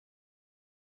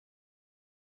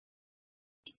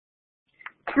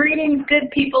Greetings,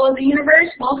 good people of the universe.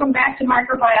 Welcome back to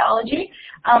microbiology.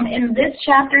 In this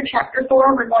chapter, chapter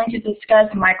 4, we're going to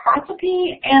discuss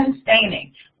microscopy and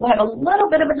staining. We'll have a little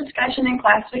bit of a discussion in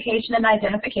classification and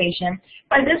identification.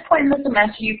 By this point in the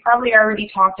semester, you've probably already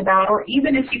talked about, or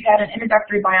even if you've had an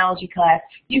introductory biology class,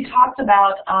 you talked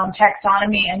about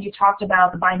taxonomy and you talked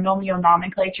about the binomial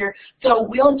nomenclature. So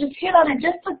we'll just hit on it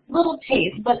just a little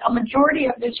taste, but a majority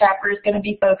of this chapter is going to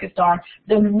be focused on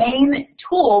the main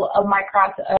tool of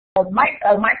microbiology,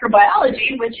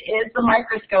 which is the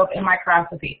microscope and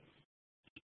microscopy.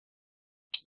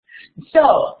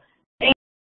 So,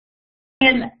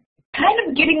 and kind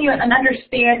of getting you an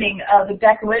understanding of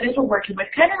exactly what it is we're working with,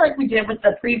 kind of like we did with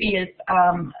the previous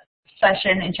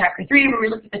session in chapter 3, where we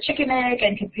looked at the chicken egg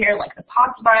and compare like the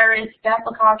pox virus,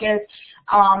 staphylococcus,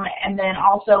 and then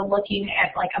also looking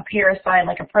at like a parasite,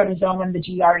 like a protozoan, the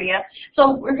Giardia.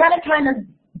 So we're going to kind of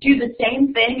do the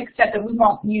same thing, except that we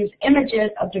won't use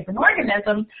images of different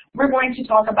organisms. We're going to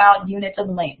talk about units of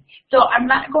length. So I'm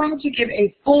not going to give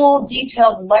a full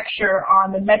detailed lecture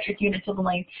on the metric units of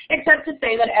length, except to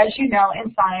say that, as you know,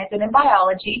 in science and in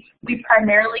biology, we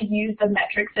primarily use the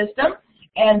metric system,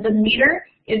 and the meter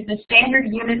is the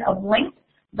standard unit of length.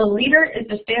 The liter is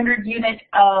the standard unit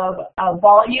of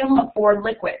volume for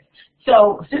liquids.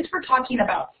 So since we're talking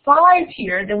about size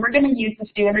here, then we're going to use the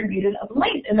standard unit of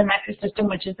length in the metric system,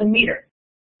 which is the meter.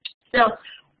 So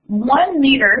 1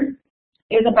 meter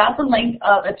is about the length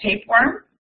of a tapeworm.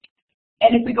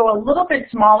 And if we go a little bit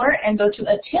smaller and go to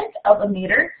 1/10 of a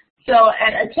meter, so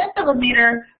at 1/10 of a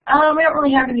meter, we don't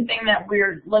really have anything that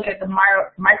we're looking at the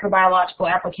microbiological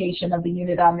application of the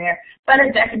unit on there. But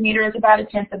a decameter is about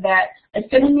 1/10 of that. A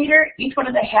centimeter, each one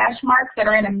of the hash marks that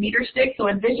are in a meter stick, so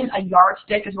envision a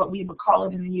yardstick is what we would call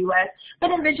it in the U.S.,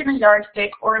 but envision a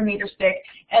yardstick or a meter stick,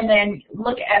 and then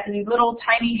look at the little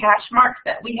tiny hash marks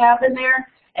that we have in there,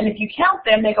 and if you count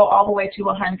them, they go all the way to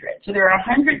 100. So there are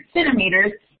 100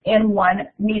 centimeters in 1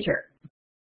 meter.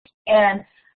 And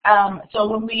so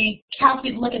when we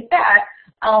look at that,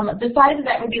 the size of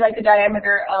that would be like the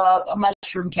diameter of a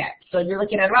mushroom cap. So you're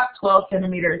looking at about 12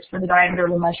 centimeters for the diameter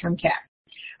of a mushroom cap.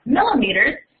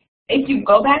 Millimeters, if you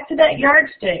go back to that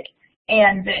yardstick,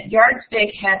 and the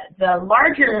yardstick has the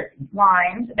larger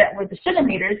lines that were the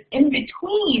centimeters, in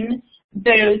between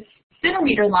those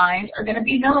centimeter lines are going to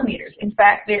be millimeters. In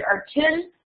fact, there are 10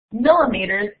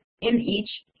 millimeters in each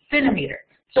centimeter.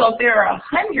 So if there are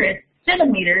 100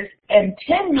 centimeters and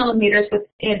 10 millimeters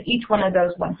within each one of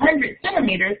those 100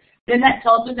 centimeters, then that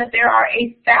tells us that there are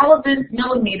 1,000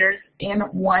 millimeters in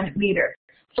 1 meter.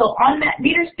 So on that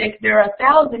meter stick, there are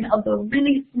 1,000 of the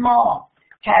really small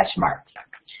hash marks.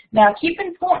 Now keep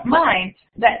in mind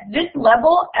that this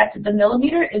level at the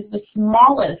millimeter is the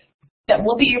smallest that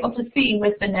we'll be able to see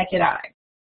with the naked eye.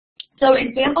 So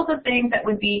examples of things that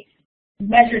would be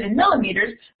measured in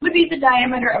millimeters would be the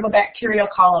diameter of a bacterial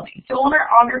colony. So on our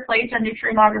agar plates, our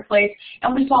nutrient agar plates,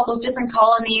 and we saw those different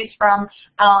colonies from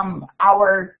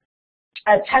our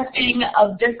testing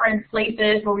of different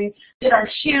places where we did our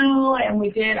shoe and we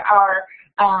did our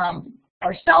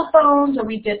cell phones, or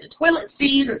we did the toilet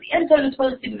seat or the inside of the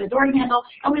toilet seat or the door handle,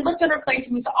 and we looked at our plates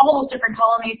and we saw all those different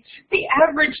colonies. The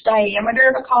average diameter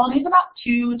of a colony is about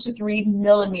 2 to 3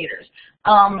 millimeters.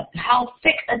 How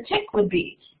thick a tick would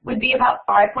be about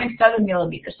 5.7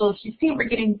 millimeters. So as you see, we're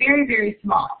getting very, very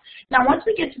small. Now once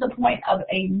we get to the point of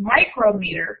a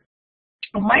micrometer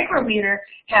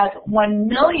has 1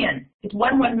 million. It's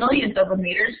 1/1,000,000th of a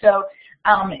meter. So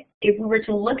if we were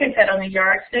to look at that on a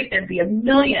yardstick, there'd be 1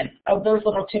 million of those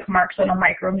little tick marks on a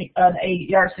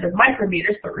yardstick of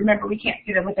micrometers. But remember, we can't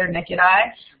see them with our naked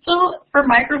eye. So for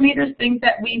micrometers, things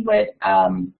that we would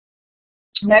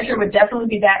measure would definitely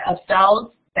be that of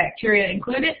cells, bacteria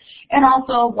included, and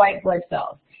also white blood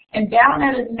cells. And down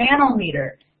at a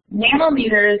nanometer,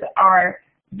 nanometers are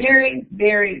very,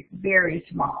 very, very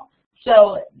small.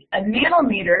 So a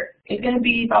nanometer is going to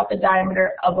be about the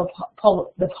diameter of the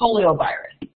polio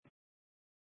virus.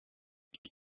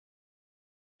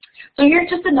 So here's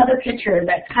just another picture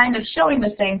that's kind of showing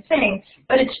the same thing,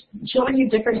 but it's showing you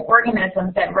different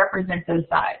organisms that represent those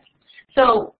size.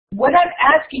 So what I'm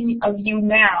asking of you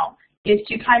now is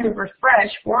to kind of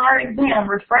refresh, for our exam,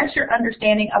 refresh your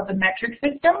understanding of the metric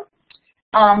system,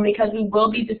 because we will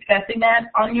be discussing that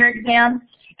on your exam.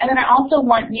 And then I also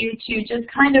want you to just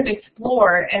kind of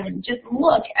explore and just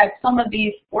look at some of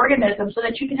these organisms so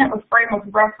that you can have a frame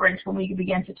of reference when we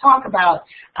begin to talk about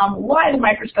why the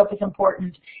microscope is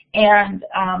important and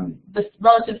the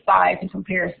relative size and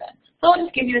comparison. So I'll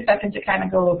just give you a second to kind of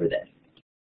go over this.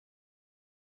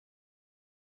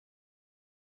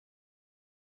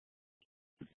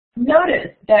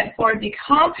 Notice that for the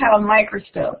compound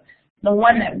microscope, the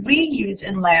one that we use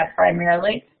in lab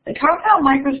primarily, the compound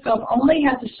microscope only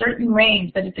has a certain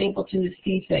range that it's able to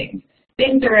see things.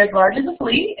 Things that are as large as a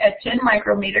flea at 10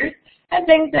 micrometers, and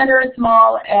things that are as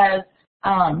small as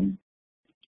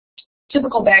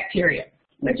typical bacteria,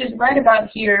 which is right about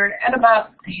here at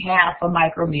about half a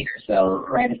micrometer. So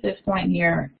right at this point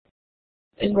here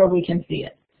is where we can see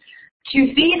it.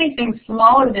 To see anything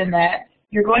smaller than that,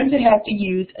 you're going to have to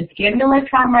use a scanning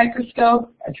electron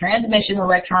microscope, a transmission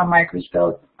electron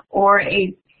microscope, or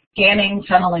a scanning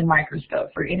tunneling microscope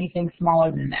for anything smaller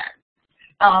than that.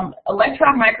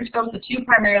 Electron microscopes, the two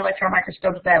primary electron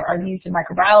microscopes that are used in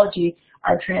microbiology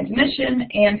are transmission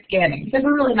and scanning, because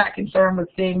we're really not concerned with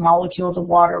seeing molecules of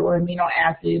water or amino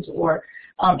acids or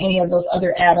any of those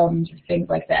other atoms or things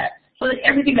like that. So that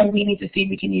everything that we need to see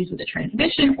we can use with a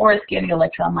transmission or a scanning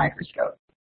electron microscope.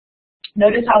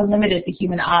 Notice how limited the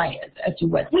human eye is as to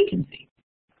what we can see.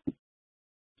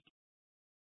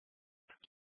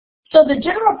 So the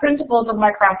general principles of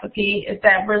microscopy is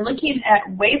that we're looking at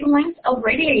wavelengths of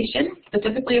radiation,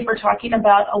 specifically if we're talking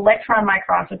about electron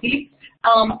microscopy.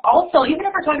 Also, even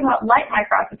if we're talking about light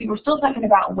microscopy, we're still talking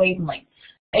about wavelength.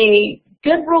 A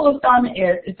good rule of thumb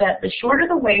is that the shorter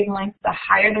the wavelength, the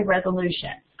higher the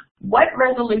resolution. What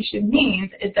resolution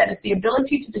means is that it's the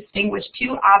ability to distinguish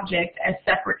two objects as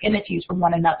separate entities from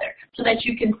one another, so that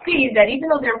you can see that even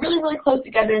though they're really, really close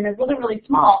together and they're really, really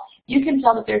small, you can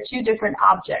tell that they're two different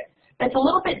objects. That's a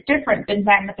little bit different than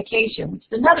magnification, which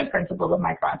is another principle of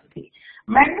microscopy.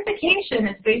 Magnification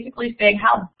is basically saying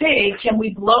how big can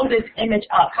we blow this image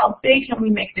up, how big can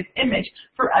we make this image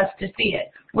for us to see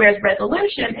it, whereas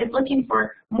resolution is looking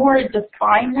for more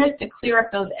definedness to clear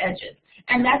up those edges.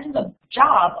 And that's the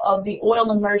job of the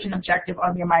oil immersion objective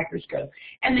on your microscope.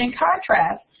 And then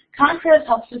contrast. Contrast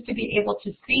helps us to be able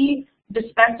to see the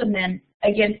specimen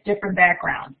against different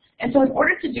backgrounds. And so in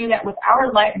order to do that with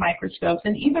our light microscopes,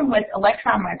 and even with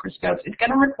electron microscopes, it's going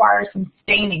to require some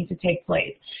staining to take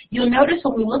place. You'll notice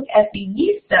when we look at the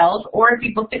yeast cells, or if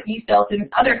you looked at yeast cells in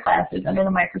other classes under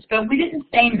the microscope, we didn't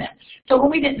stain them. So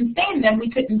when we didn't stain them, we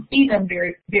couldn't see them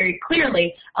very, very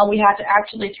clearly. We had to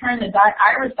actually turn the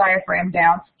iris diaphragm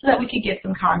down so that we could get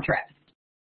some contrast.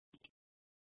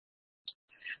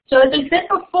 So as I said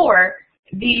before,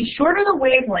 the shorter the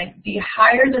wavelength, the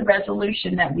higher the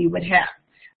resolution that we would have.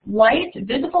 Light,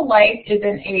 visible light, is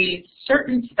in a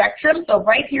certain spectrum. So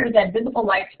right here is that visible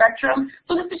light spectrum.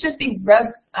 So this is just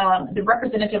the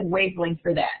representative wavelength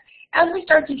for that. As we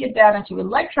start to get down into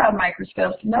electron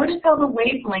microscopes, notice how the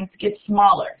wavelengths get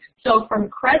smaller. So from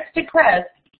crest to crest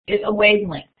is a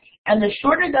wavelength. And the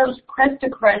shorter those crest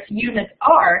to crest units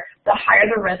are, the higher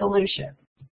the resolution.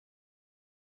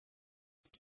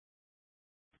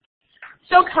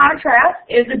 So contrast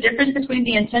is the difference between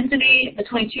the intensity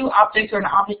between two objects or an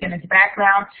object and its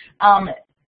background.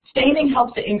 Staining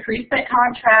helps to increase that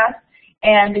contrast,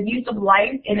 and the use of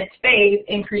light in its phase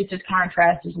increases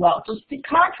contrast as well. So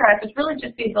contrast is really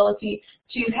just the ability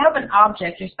to have an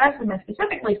object, your specimen,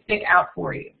 specifically stick out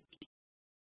for you.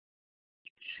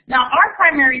 Now, our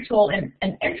primary tool in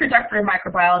an introductory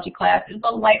microbiology class is the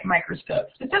light microscope,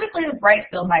 specifically the bright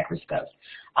field microscopes.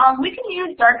 We can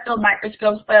use dark field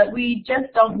microscopes, but we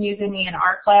just don't use any in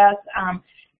our class.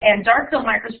 And dark field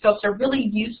microscopes are really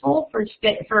useful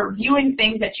for viewing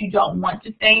things that you don't want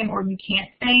to stain or you can't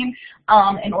stain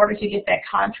in order to get that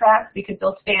contrast, because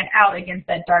they'll stand out against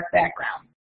that dark background.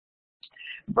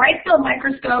 Bright field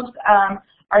microscopes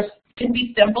can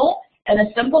be simple. And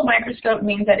a simple microscope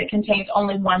means that it contains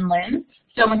only one lens.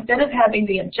 So instead of having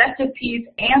the objective piece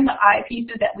and the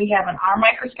eyepieces that we have in our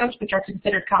microscopes, which are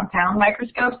considered compound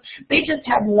microscopes, they just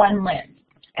have one lens.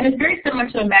 And it's very similar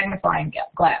to a magnifying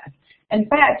glass. In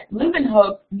fact,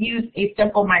 Leeuwenhoek used a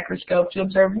simple microscope to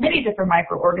observe many different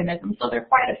microorganisms, so they're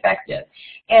quite effective.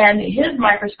 And his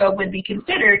microscope would be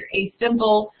considered a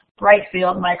simple bright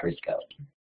field microscope.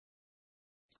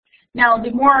 Now,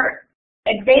 the more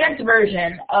advanced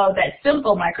version of that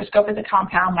simple microscope is a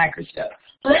compound microscope.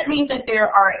 So that means that there's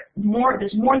more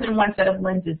than one set of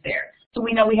lenses there. So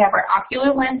we know we have our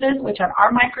ocular lenses, which on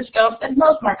our microscopes and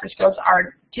most microscopes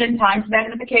are 10 times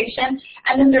magnification.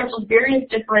 And then there's those various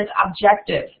different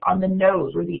objectives on the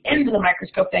nose or the end of the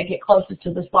microscope that get closest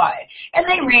to the slide. And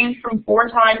they range from 4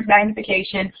 times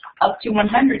magnification up to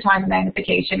 100 times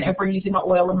magnification if we're using an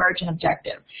oil immersion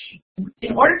objective.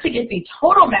 In order to get the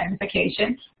total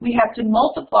magnification, we have to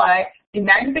multiply the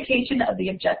magnification of the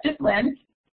objective lens,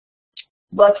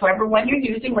 whichever one you're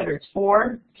using, whether it's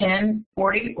 4, 10,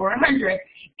 40, or 100,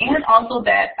 and also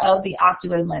that of the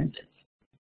ocular lenses.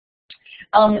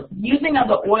 Using of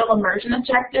the oil immersion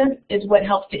objective is what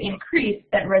helps to increase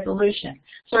that resolution.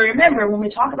 So remember, when we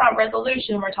talk about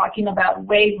resolution, we're talking about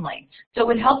wavelength. So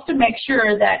it helps to make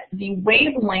sure that the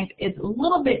wavelength is a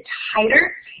little bit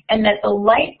tighter and that the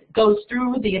light goes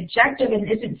through the objective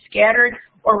and isn't scattered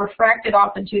or refracted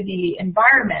off into the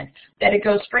environment, that it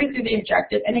goes straight through the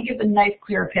objective and it gives a nice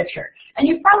clear picture. And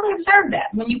you've probably observed that.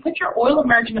 When you put your oil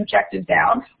immersion objective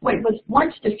down, what was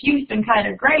once diffused and kind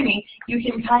of grainy, you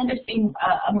can kind of see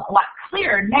a lot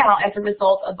clearer now as a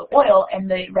result of the oil and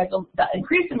the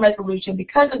increase in resolution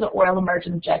because of the oil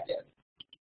immersion objective.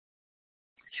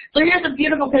 So here's a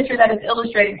beautiful picture that is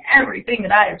illustrating everything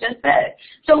that I have just said.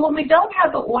 So when we don't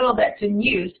have the oil that's in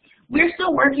use, we're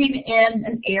still working in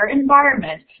an air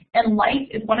environment, and light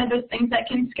is one of those things that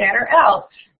can scatter out.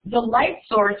 The light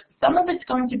source, some of it's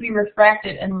going to be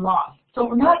refracted and lost. So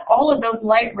not all of those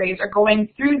light rays are going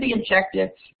through the objective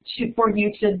for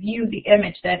you to view the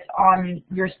image that's on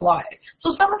your slide.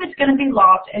 So some of it's going to be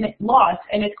lost, and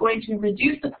it's going to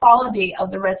reduce the quality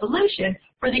of the resolution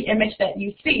for the image that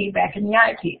you see back in the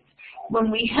eyepiece.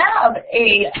 When we have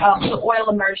the oil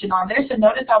immersion on there, so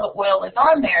notice how the oil is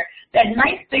on there, that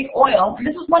nice thick oil, and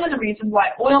this is one of the reasons why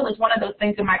oil is one of those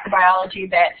things in microbiology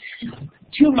that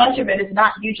too much of it is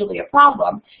not usually a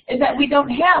problem, is that we don't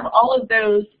have all of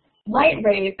those light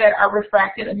rays that are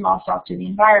refracted and lost off to the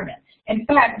environment. In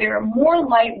fact, there are more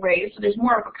light rays, so there's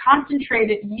more of a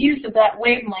concentrated use of that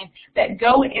wavelength that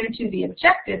go into the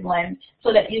objective lens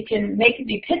so that you can make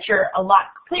the picture a lot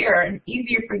clearer and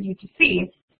easier for you to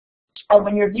see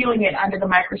when you're viewing it under the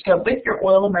microscope with your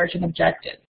oil immersion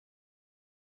objective.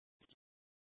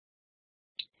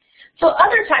 So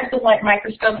other types of light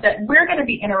microscopes that we're going to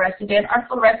be interested in are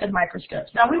fluorescent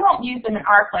microscopes. Now, we won't use them in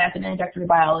our class in introductory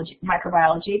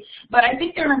microbiology, but I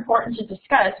think they're important to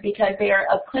discuss because they are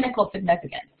of clinical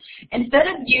significance. Instead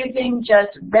of using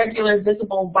just regular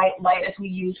visible white light as we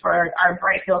use for our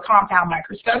bright field compound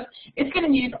microscopes, it's going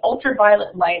to use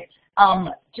ultraviolet light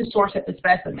to source at the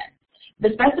specimen. The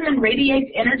specimen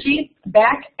radiates energy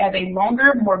back as a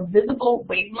longer, more visible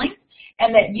wavelength,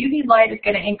 and that UV light is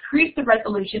going to increase the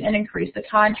resolution and increase the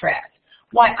contrast.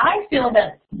 Why I feel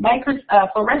that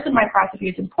fluorescent microscopy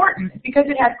is important is because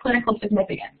it has clinical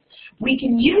significance. We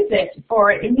can use it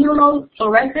for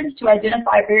immunofluorescence to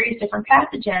identify various different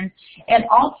pathogens and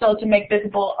also to make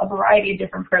visible a variety of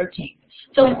different proteins.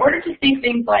 So in order to see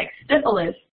things like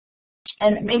syphilis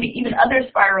and maybe even other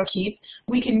spirochetes,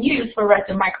 we can use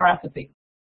fluorescent microscopy.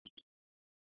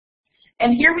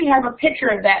 And here we have a picture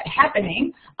of that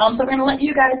happening. So I'm going to let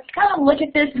you guys kind of look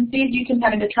at this and see if you can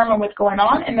kind of determine what's going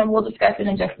on, and then we'll discuss it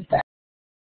in just a sec.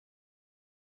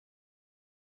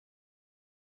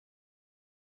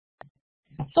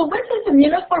 So with this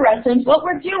immunofluorescence, what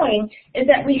we're doing is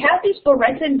that we have these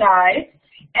fluorescent dyes,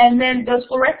 and then those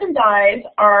fluorescent dyes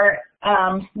are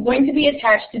going to be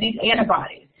attached to these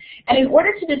antibodies. And in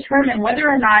order to determine whether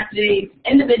or not the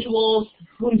individuals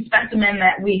whose specimen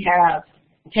that we have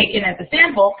taken as a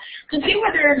sample, to see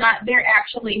whether or not they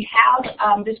actually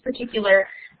have this particular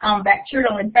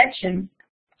bacterial infection,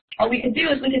 what we can do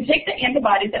is we can take the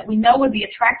antibodies that we know would be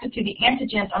attracted to the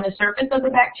antigens on the surface of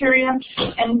the bacterium,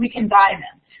 and we can dye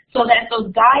them. So that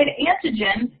those dyed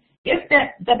antigens, if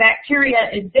the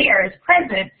bacteria is there, is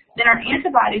present, then our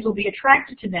antibodies will be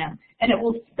attracted to them, and it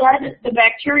will stud the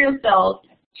bacterial cells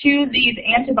to these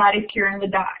antibodies carrying the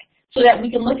dye, so that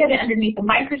we can look at it underneath the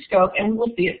microscope and we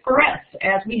will see it fluoresce,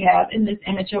 as we have in this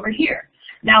image over here.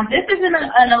 Now, this isn't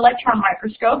an electron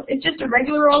microscope. It's just a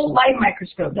regular old light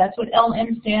microscope. That's what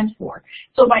LM stands for.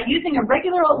 So by using a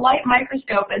regular old light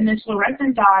microscope and this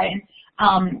fluorescent dye,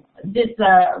 this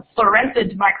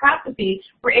fluorescent microscopy,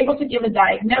 we're able to give a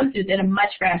diagnosis at a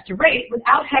much faster rate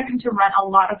without having to run a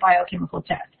lot of biochemical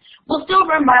tests. We'll still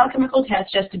run biochemical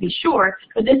tests just to be sure,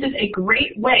 but this is a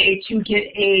great way to get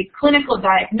a clinical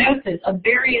diagnosis of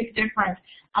various different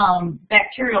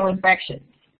bacterial infections.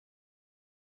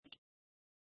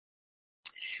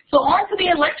 So on to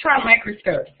the electron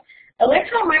microscopes.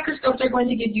 Electron microscopes are going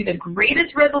to give you the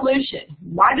greatest resolution.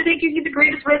 Why do they give you the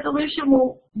greatest resolution?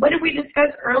 Well, what did we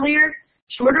discuss earlier?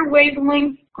 Shorter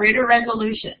wavelength, greater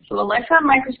resolution. So electron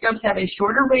microscopes have a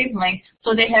shorter wavelength,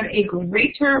 so they have a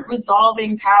greater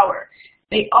resolving power.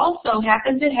 They also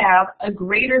happen to have a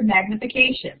greater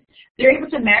magnification. They're able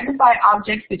to magnify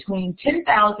objects between 10,000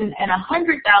 and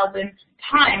 100,000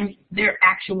 times their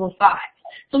actual size.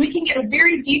 So we can get a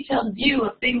very detailed view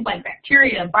of things like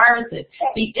bacteria and viruses,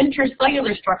 the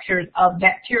intercellular structures of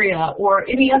bacteria or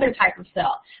any other type of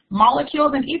cell,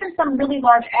 molecules, and even some really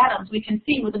large atoms we can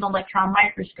see with an electron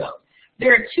microscope.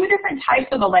 There are two different types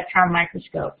of electron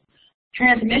microscopes,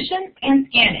 transmission and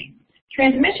scanning.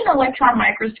 Transmission electron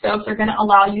microscopes are going to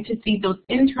allow you to see those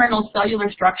internal cellular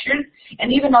structures,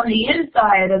 and even on the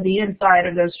inside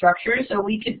of those structures. So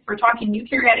if we're talking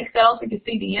eukaryotic cells, we can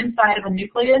see the inside of a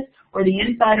nucleus or the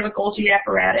inside of a Golgi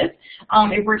apparatus.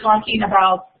 If we're talking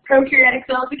about prokaryotic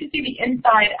cells, we can see the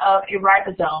inside of a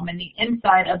ribosome and the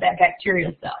inside of that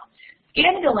bacterial cell.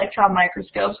 Scanning electron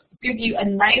microscopes give you a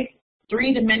nice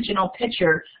three-dimensional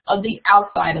picture of the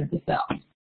outside of the cell.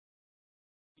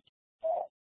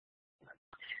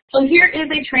 So here is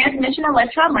a transmission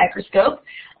electron microscope.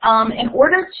 In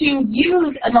order to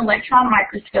use an electron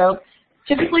microscope,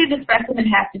 typically the specimen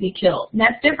has to be killed. And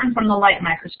that's different from the light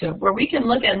microscope, where we can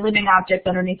look at living objects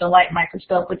underneath a light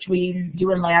microscope, which we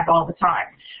do in lab all the time.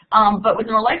 But with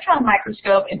an electron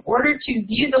microscope, in order to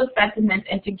view those specimens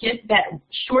and to get that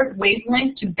short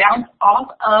wavelength to bounce off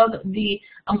of the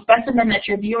specimen that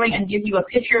you're viewing and give you a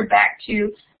picture back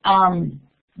to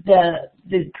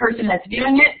the person that's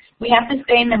viewing it, we have to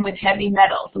stain them with heavy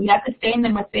metals. We have to stain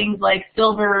them with things like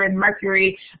silver and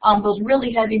mercury, those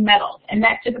really heavy metals, and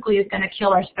that typically is going to kill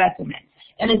our specimen.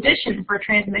 In addition, for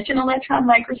transmission electron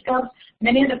microscopes,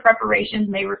 many of the preparations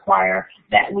may require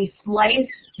that we slice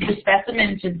the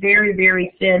specimen into very,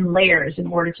 very thin layers in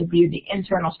order to view the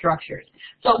internal structures.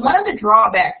 So one of the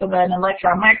drawbacks of an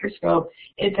electron microscope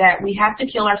is that we have to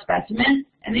kill our specimen,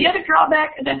 and the other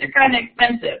drawback is that they're kind of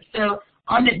expensive. So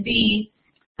on the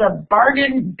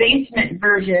bargain basement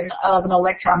version of an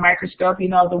electron microscope, you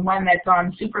know, the one that's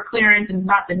on super clearance and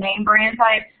not the name brand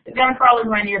type, it's going to probably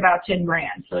run you about 10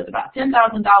 grand. So it's about $10,000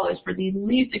 for the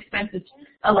least expensive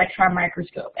electron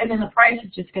microscope. And then the price is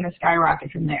just going to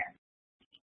skyrocket from there.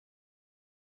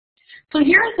 So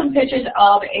here are some pictures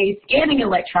of a scanning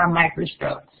electron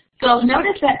microscope. So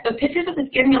notice that the pictures of the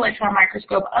scanning electron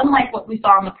microscope, unlike what we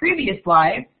saw on the previous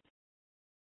slide,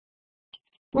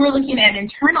 we're looking at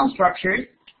internal structures.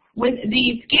 With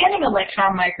the scanning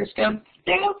electron microscope,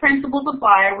 same principles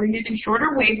apply. We're using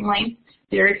shorter wavelengths,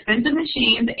 they're expensive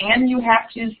machines, and you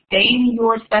have to stain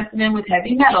your specimen with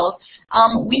heavy metals.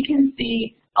 We can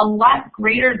see a lot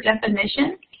greater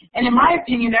definition, and in my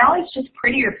opinion, they're always just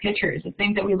prettier pictures, the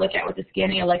things that we look at with the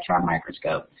scanning electron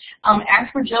microscope.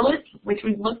 Aspergillus, which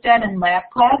we've looked at in lab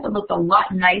class, it looks a lot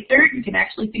nicer. You can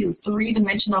actually see the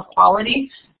three-dimensional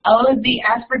quality of the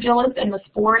aspergillus and the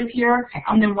spores here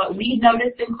than what we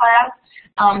noticed in class.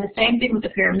 The same thing with the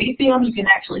paramecium. You can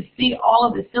actually see all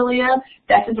of the cilia.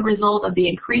 That's as a result of the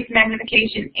increased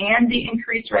magnification and the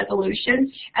increased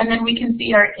resolution. And then we can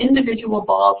see our individual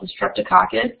balls of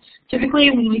streptococcus.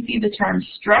 Typically, when we see the term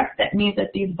strep, that means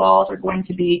that these balls are going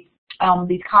to be,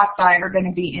 these cocci are going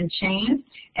to be in chains,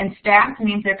 and staph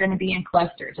means they're going to be in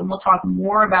clusters. And we'll talk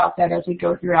more about that as we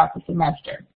go throughout the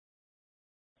semester.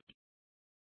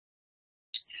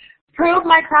 Probe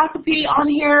microscopy on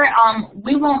here,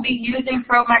 we won't be using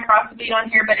probe microscopy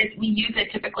on here, but we use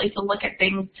it typically to look at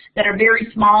things that are very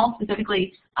small,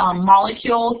 specifically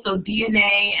molecules, so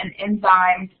DNA and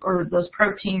enzymes or those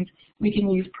proteins. We can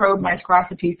use probe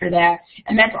microscopy for that,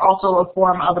 and that's also a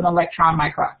form of an electron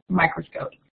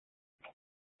microscope.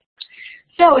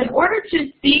 So in order to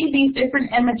see these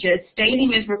different images,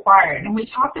 staining is required. And we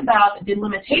talked about the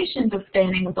limitations of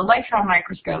staining with electron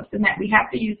microscopes and that we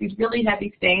have to use these really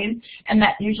heavy stains, and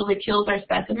that usually kills our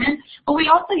specimen. But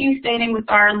we also use staining with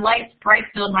our light, bright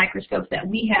field microscopes that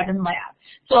we have in lab.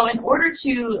 So in order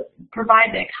to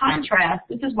provide that contrast,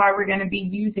 this is why we're going to be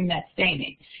using that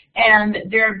staining. And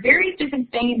there are various different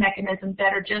staining mechanisms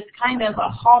that are just kind of a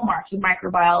hallmark of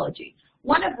microbiology.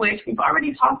 One of which we've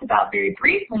already talked about very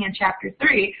briefly in Chapter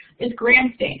 3 is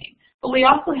gram staining. But we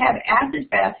also have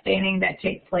acid-fast staining that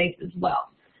takes place as well,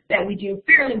 that we do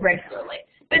fairly regularly.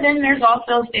 But then there's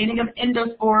also staining of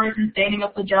endospores and staining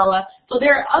of flagella. So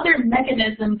there are other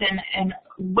mechanisms and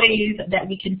ways that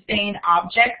we can stain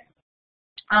objects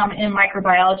in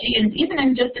microbiology, and even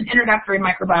in just an introductory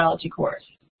microbiology course.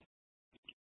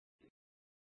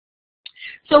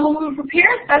 So when we prepare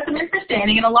a specimen for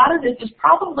staining, and a lot of this is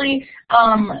probably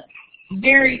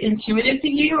very intuitive to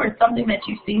you or something that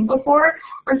you've seen before,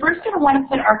 we're first going to want to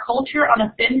put our culture on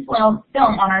a thin film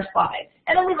on our slide,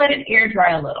 and then we let it air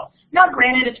dry a little. Now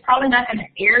granted, it's probably not going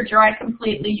to air dry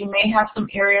completely. You may have some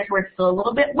areas where it's still a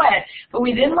little bit wet, but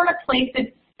we then want to place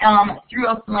it through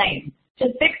a flame to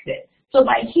fix it. So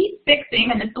by heat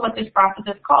fixing, and this is what this process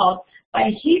is called,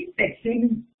 by heat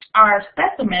fixing our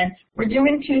specimen, we're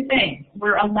doing two things.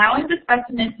 We're allowing the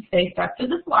specimen to stay stuck to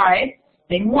the slide,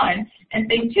 thing one, and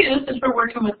thing two, since we're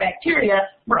working with bacteria,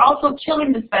 we're also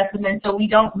killing the specimen so we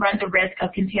don't run the risk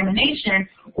of contamination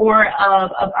or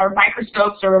of our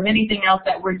microscopes or of anything else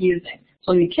that we're using.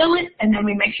 So we kill it, and then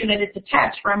we make sure that it's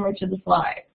attached firmly to the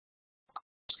slide.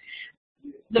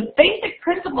 The basic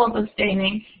principles of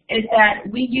staining is that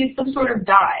we use some sort of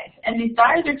dyes, and these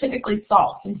dyes are typically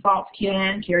salts, and salts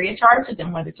can carry a charge to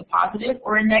them, whether it's a positive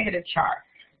or a negative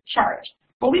charge.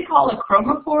 What we call a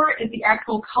chromophore is the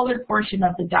actual colored portion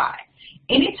of the dye.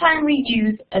 Anytime we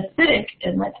use acidic,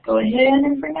 and let's go ahead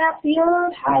and bring out the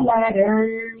old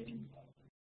highlighter.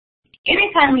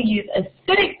 Anytime we use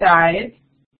acidic dyes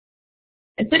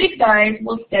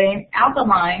will stain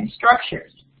alkaline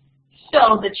structures.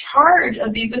 So the charge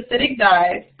of these acidic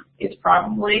dyes is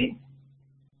probably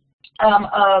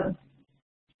a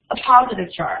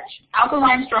positive charge.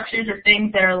 Alkaline structures are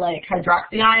things that are like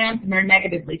hydroxy ions, and they're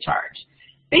negatively charged.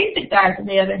 Basic dyes, on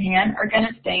the other hand, are going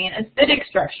to stain acidic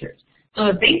structures. So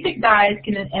the basic dyes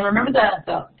can, and remember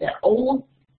the old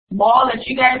law that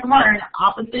you guys learned,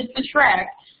 opposites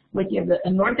attract. With you have a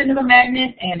north end of a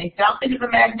magnet and a south end of a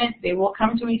magnet, they will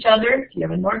come to each other. If you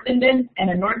have a north end and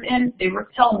a north end, they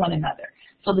repel one another.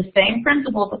 So the same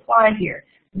principles apply here.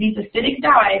 These acidic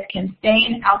dyes can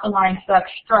stain alkaline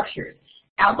structures.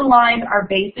 Alkalines are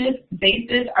bases.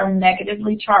 Bases are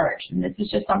negatively charged. And this is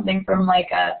just something from like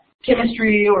a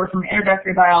chemistry or from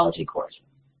introductory biology course.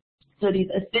 So these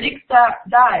acidic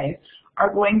dyes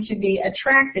are going to be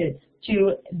attracted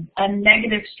to a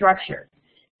negative structure.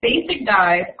 Basic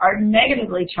dyes are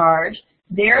negatively charged.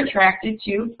 They're attracted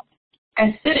to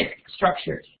acidic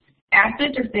structures.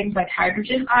 Acids are things like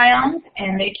hydrogen ions,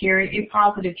 and they carry a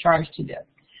positive charge to them.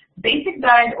 Basic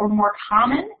dyes are more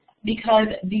common because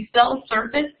the cell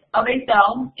surface of a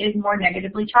cell is more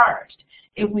negatively charged.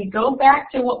 If we go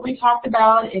back to what we talked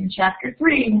about in Chapter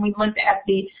 3, when we looked at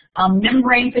the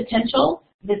membrane potential,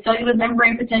 the cellular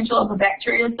membrane potential of a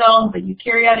bacterial cell, the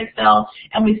eukaryotic cell,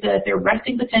 and we said that their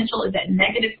resting potential is at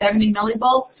negative 70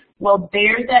 millivolts, well,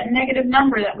 there's that negative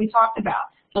number that we talked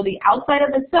about. So the outside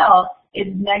of the cell is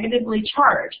negatively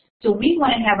charged. So we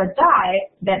want to have a dye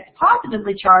that's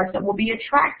positively charged that will be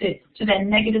attracted to that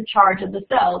negative charge of the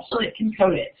cell so it can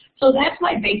coat it. So that's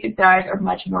why basic dyes are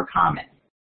much more common.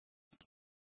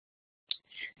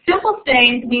 Simple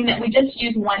stains mean that we just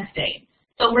use one stain.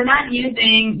 So we're not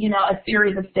using, a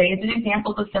series of stains. And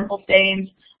examples of simple stains,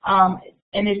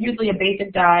 and there's usually a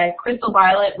basic dye, crystal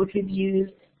violet, which we've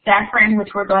used, saffron, which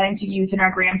we're going to use in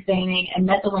our gram staining, and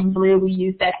methylene blue, we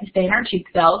use that to stain our cheek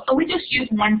cells. So we just use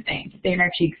one stain to stain our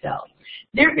cheek cells.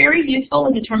 They're very useful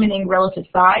in determining relative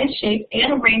size, shape,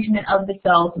 and arrangement of the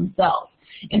cells themselves.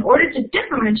 In order to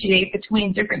differentiate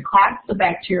between different classes of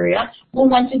bacteria, we'll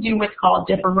want to do what's called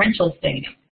differential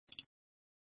staining.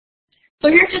 So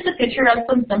here's just a picture of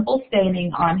some simple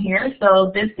staining on here.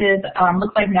 So this is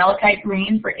looks like malachite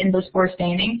green for endospore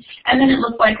staining, and then it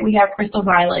looks like we have crystal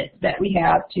violet that we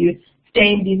have to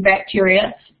stain these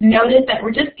bacteria. Notice that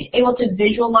we're just able to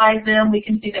visualize them. We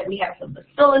can see that we have some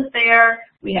bacillus there,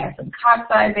 we have some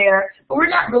cocci there, but we're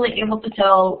not really able to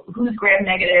tell who's gram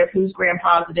negative, who's gram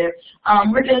positive.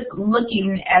 We're just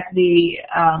looking at the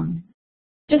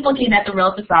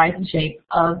relative size and shape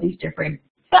of these different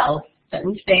cells that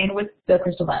we stain with the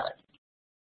crystal violet.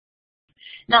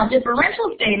 Now,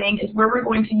 differential staining is where we're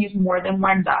going to use more than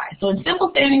one dye. So in simple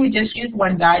staining, we just use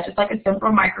one dye, just like a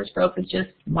simple microscope is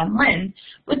just one lens.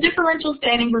 With differential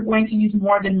staining, we're going to use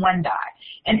more than one dye.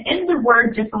 And in the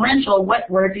word differential, what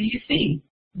word do you see?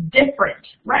 Different,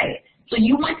 right? So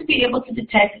you want to be able to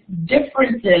detect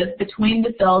differences between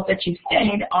the cells that you've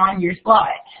stained on your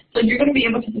slide. So you're going to be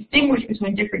able to distinguish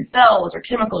between different cells or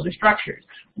chemicals or structures.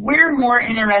 We're more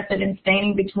interested in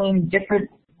distinguishing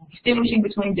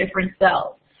between different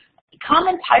cells.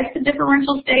 Common types of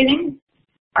differential staining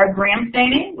are gram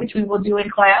staining, which we will do in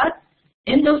class,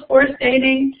 endospore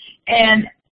staining, and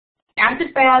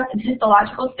acid-fast and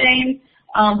histological stains.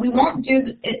 We won't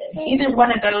do either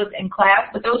one of those in class,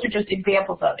 but those are just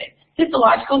examples of it.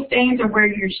 Histological stains are where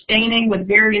you're staining with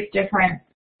various different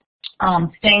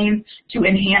stains to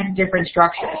enhance different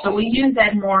structures. So we use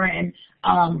that more in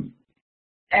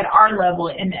at our level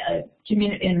in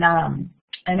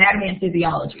anatomy and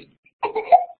physiology.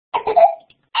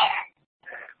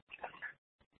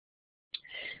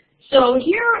 So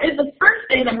here is the first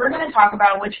thing that we're going to talk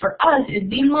about, which for us is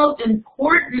the most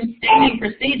important staining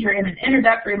procedure in an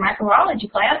introductory microbiology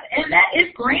class, and that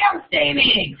is gram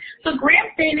staining. So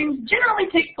gram staining generally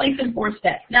takes place in 4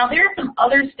 steps. Now there are some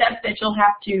other steps that you'll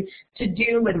have to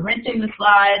do with rinsing the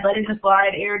slide, letting the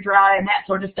slide air dry, and that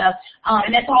sort of stuff,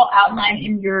 and that's all outlined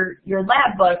in your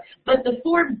lab book. But the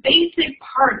 4 basic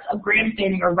parts of gram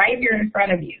staining are right here in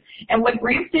front of you. And what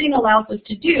gram staining allows us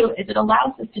to do is it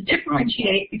allows us to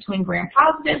differentiate between between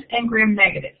gram-positives and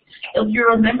gram-negatives. If you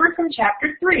remember from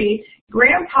Chapter 3,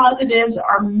 gram-positives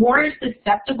are more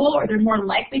susceptible, or they're more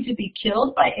likely to be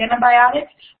killed by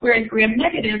antibiotics, whereas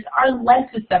gram-negatives are less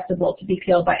susceptible to be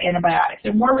killed by antibiotics.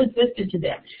 They're more resistant to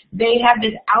them. They have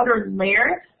this outer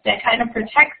layer that kind of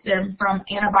protects them from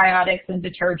antibiotics and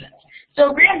detergents.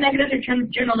 So gram-negatives are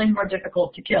generally more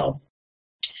difficult to kill.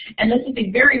 And this is the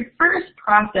very first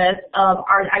process of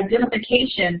our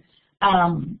identification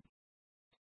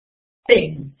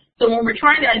thing. So when we're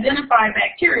trying to identify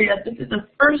bacteria, this is the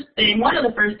first thing, one of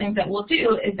the first things that we'll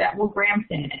do is that we'll gram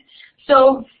stain it.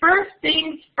 So first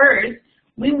things first,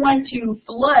 we want to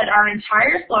flood our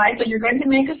entire slide. So you're going to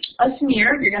make a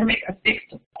smear. You're going to make a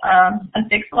fixed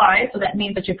slide. So that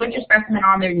means that you put your specimen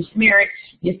on there, you smear it,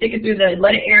 you stick it through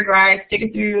let it air dry, stick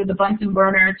it through the Bunsen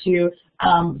burner to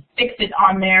fix it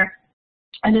on there.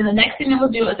 And then the next thing that we'll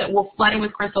do is that we'll flood it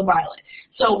with crystal violet.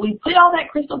 So we put all that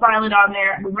crystal violet on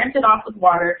there, we rinse it off with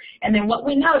water, and then what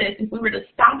we notice, if we were to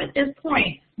stop at this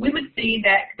point, we would see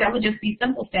that would just be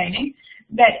simple staining,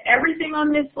 that everything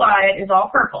on this slide is all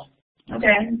purple.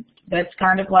 Okay, that's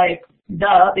kind of like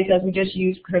duh, because we just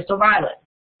used crystal violet.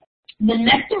 The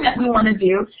next thing that we want to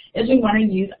do is we want to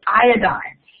use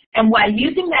iodine. And by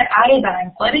using that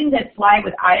iodine, flooding that slide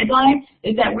with iodine,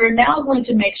 is that we're now going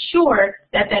to make sure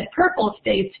that that purple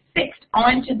stays fixed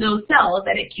onto those cells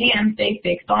that it can stay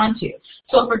fixed onto.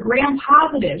 So for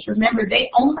gram-positives, remember, they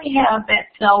only have that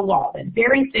cell wall, that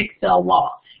very thick cell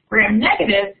wall.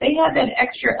 Gram-negatives, they have that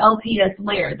extra LPS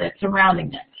layer that's surrounding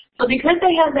them. So because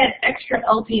they have that extra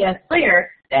LPS layer,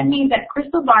 that means that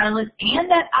crystal violet and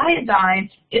that iodine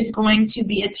is going to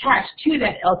be attached to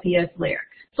that LPS layer.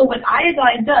 So what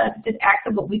iodine does is it acts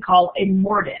as what we call a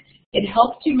mordant. It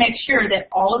helps to make sure that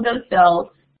all of those cells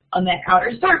on that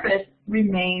outer surface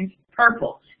remains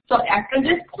purple. So after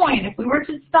this point, if we were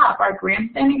to stop our gram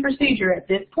staining procedure at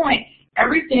this point,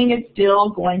 everything is still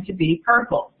going to be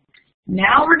purple.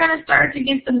 Now we're going to start to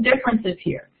get some differences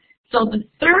here. So the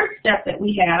third step that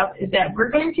we have is that we're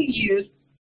going to use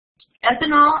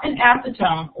ethanol and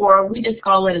acetone, or we just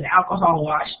call it an alcohol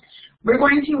wash. We're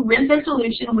going to rinse our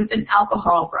solution with an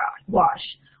alcohol wash.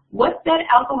 What that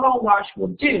alcohol wash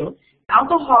will do,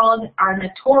 alcohols are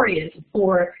notorious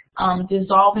for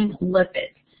dissolving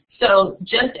lipids. So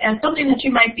just as something that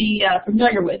you might be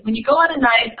familiar with, when you go on a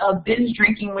night of binge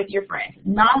drinking with your friends,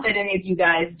 not that any of you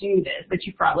guys do this, but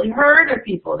you've probably heard of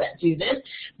people that do this,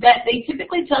 that they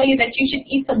typically tell you that you should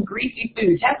eat some greasy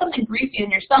foods. Have something greasy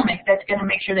in your stomach that's going to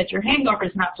make sure that your hangover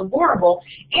is not so horrible,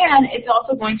 and it's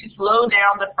also going to slow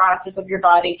down the process of your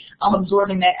body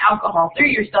absorbing that alcohol through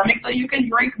your stomach so you can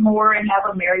drink more and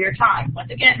have a merrier time. Once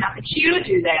again, not that you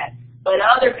do that, but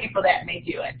other people that may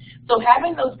do it. So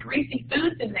having those greasy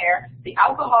foods in there, the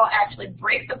alcohol actually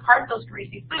breaks apart those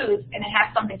greasy foods, and it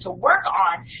has something to work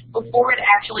on before it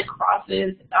actually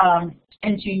crosses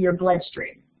into your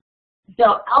bloodstream.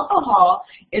 So alcohol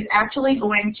is actually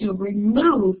going to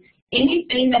remove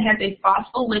anything that has a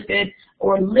phospholipid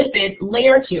or lipid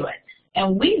layer to it.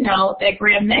 And we know that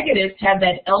gram-negatives have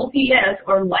that LPS,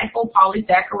 or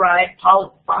lipopolysaccharide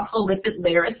phospholipid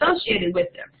layer associated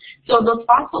with them. So those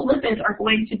phospholipids are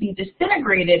going to be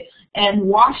disintegrated and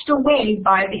washed away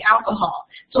by the alcohol.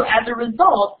 So as a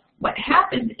result, what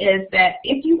happens is that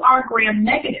if you are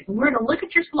gram-negative, we're going to look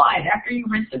at your slide after you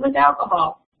rinse it with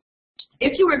alcohol.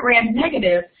 If you were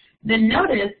gram-negative, then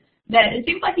notice that it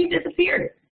seems like you disappeared.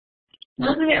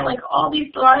 Notice we had like all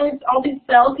these slides, all these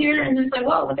cells here, and it's like,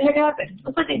 whoa, what the heck happened?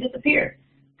 Looks like they disappeared.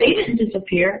 They didn't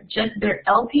disappear, just their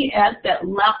LPS, that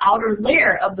outer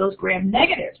layer of those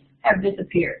gram-negatives, have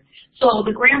disappeared. So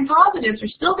the gram-positives are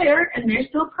still there, and they're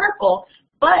still purple,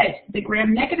 but the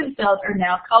gram-negative cells are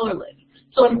now colorless.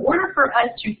 So in order for us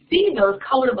to see those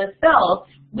colorless cells,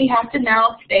 we have to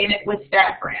now stain it with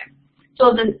safran.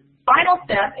 So the final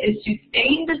step is to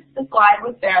stain the slide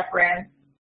with safran,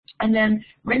 and then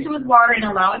rinse it with water and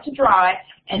allow it to dry.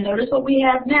 And notice what we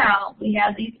have now. We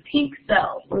have these pink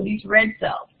cells, or these red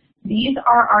cells. These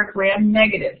are our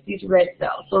gram-negatives, these red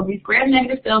cells. So these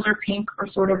gram-negative cells are pink or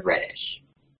sort of reddish.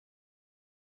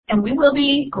 And we will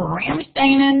be gram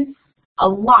staining a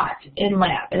lot in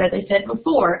lab. And as I said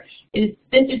before, this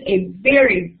is a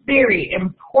very, very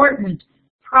important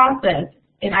process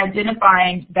in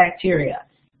identifying bacteria.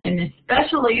 And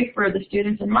especially for the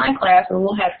students in my class, where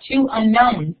we'll have two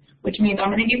unknowns, which means I'm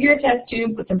going to give you a test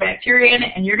tube with some bacteria in it,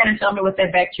 and you're going to tell me what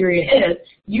that bacteria is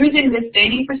using this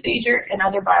staining procedure and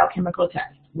other biochemical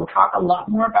tests. We'll talk a lot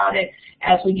more about it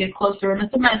as we get closer in the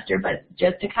semester, but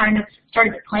just to kind of start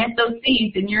to plant those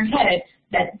seeds in your head,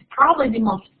 that probably the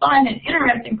most fun and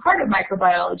interesting part of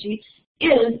microbiology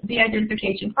is the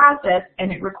identification process,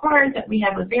 and it requires that we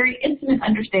have a very intimate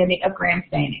understanding of gram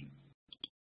staining.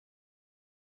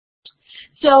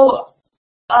 So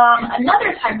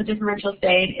another type of differential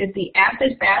stain is the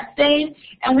acid-fast stain,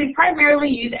 and we primarily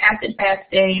use acid-fast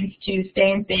stains to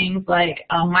stain things like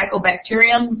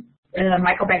Mycobacterium.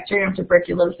 Mycobacterium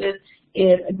tuberculosis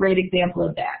is a great example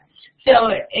of that.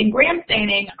 So in gram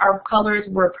staining, our colors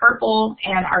were purple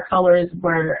and our colors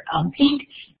were pink,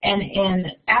 and in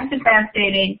acid-fast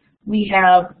staining, we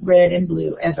have red and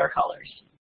blue as our colors.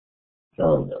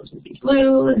 So those would be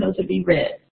blue and those would be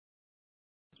red.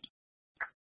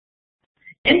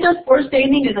 Endospore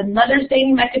staining is another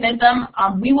staining mechanism.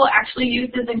 We will actually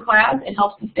use this in class. It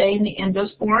helps to stain the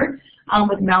endospore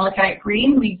with malachite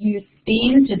green. We use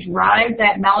steam to drive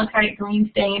that malachite green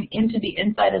stain into the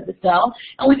inside of the cell,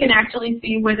 and we can actually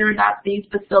see whether or not these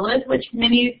bacillus, which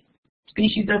many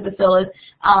species of bacillus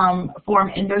form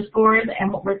endospores,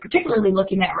 and what we're particularly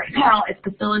looking at right now is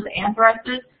Bacillus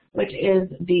anthracis, which is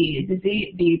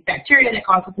the bacteria that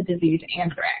causes the disease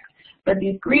anthrax. But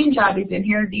these green jobbies in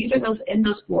here, these are those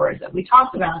endospores that we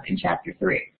talked about in Chapter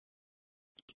 3.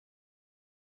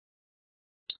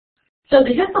 So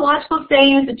the histological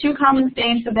stains, the two common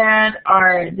stains for that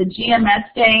are the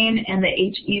GMS stain and the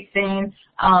HE stain,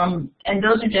 and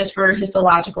those are just for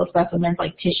histological specimens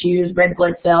like tissues, red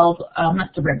blood cells, not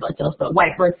the red blood cells, but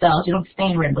white blood cells. You don't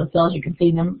stain red blood cells, you can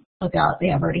see them without, they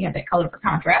already have that color for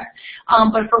contrast.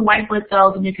 But for white blood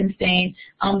cells, and you can stain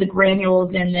the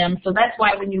granules in them. So that's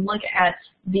why when you look at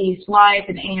the slides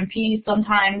in AMP,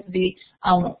 sometimes the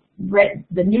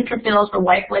neutrophils for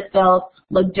white blood cells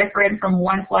look different from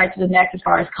one slide to the next as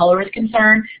far as color is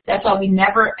concerned. That's why we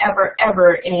never, ever,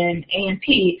 ever in AMP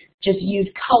just use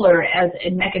color as a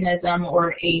mechanism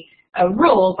or a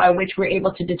rule by which we're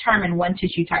able to determine one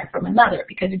tissue type from another,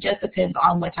 because it just depends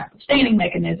on what type of staining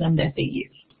mechanism that they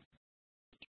use.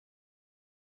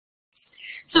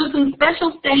 So some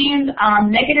special stains,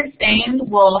 negative stains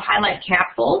will highlight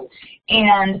capsules,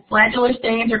 and flagellar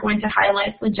stains are going to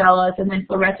highlight flagellas, and then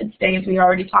fluorescent stains, we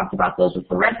already talked about those with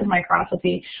fluorescent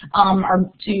microscopy, are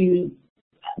to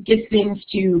get things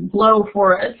to glow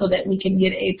for us so that we can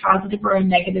get a positive or a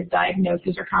negative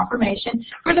diagnosis or confirmation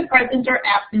for the presence or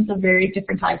absence of various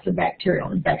different types of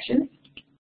bacterial infections.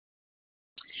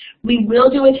 We will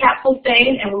do a capsule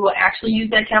stain, and we will actually use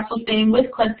that capsule stain with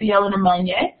Klebsiella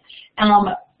pneumoniae.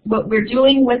 What we're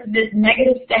doing with this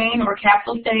negative stain or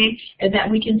capsule stain is that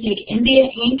we can take India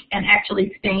ink and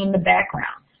actually stain the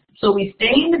background. So we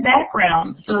stain the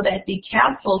background so that the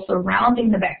capsule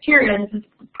surrounding the bacteria, and this is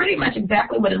pretty much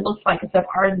exactly what it looks like, except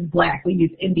ours is black. We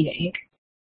use India ink.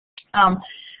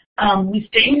 We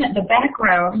stain the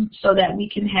background so that we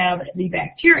can have the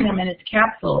bacterium and its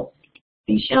capsule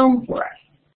be shown for us,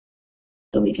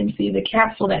 so we can see the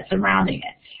capsule that's surrounding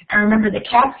it. And remember, the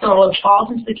capsule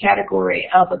falls into the category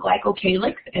of a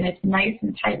glycocalyx, and it's nice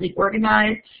and tightly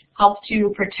organized, helps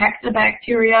to protect the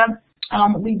bacteria,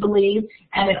 we believe,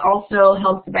 and it also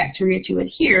helps the bacteria to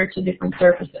adhere to different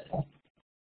surfaces.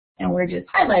 And we're just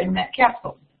highlighting that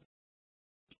capsule.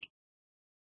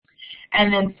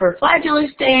 And then for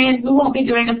flagellar stains, we won't be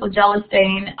doing a flagella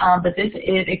stain, but this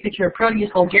is Ixochira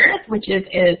Proteus vulgaris, which is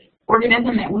an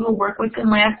organism that we will work with in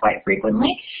lab quite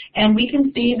frequently. And we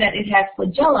can see that it has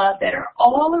flagella that are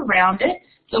all around it.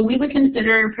 So we would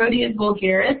consider Proteus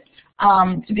vulgaris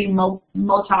to be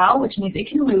motile, which means it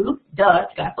can move. Duh,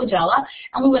 it's got flagella.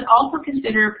 And we would also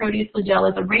consider Proteus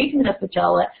flagella's arrangement of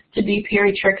flagella to be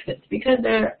peritrixis, because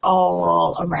they're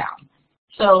all around.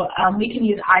 So we can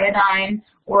use iodine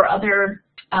or other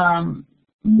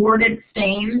mordant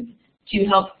stains to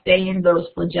help stain those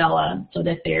flagella so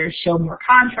that they show more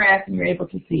contrast and you're able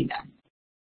to see them.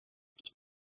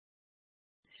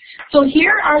 So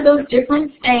here are those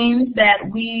different stains that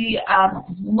we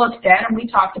looked at and we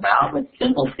talked about, with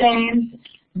simple stains,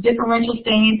 differential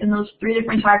stains, and those three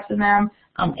different types of them,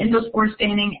 endospore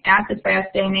staining, acid-fast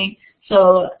staining.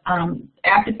 So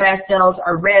acid-fast cells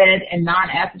are red and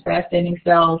non-acid-fast staining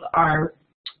cells are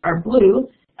blue.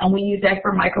 And we use that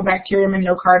for Mycobacterium and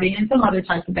Nocardia and some other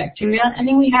types of bacteria. And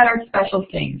then we had our special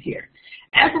stains here.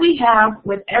 As we have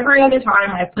with every other time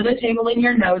I put a table in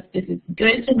your notes, this is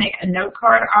good to make a note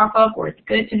card off of, or it's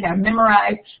good to have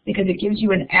memorized, because it gives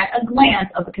you at a glance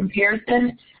of a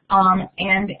comparison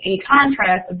and a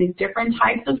contrast of these different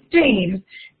types of stains,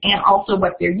 and also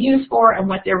what they're used for and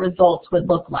what their results would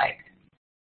look like.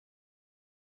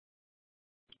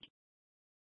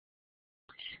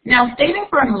 Now, staining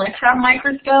for an electron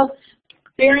microscope,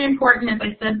 very important, as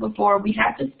I said before, we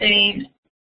have to stain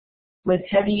with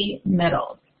heavy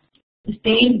metals. The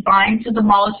stains bind to the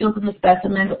molecules in the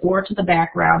specimen or to the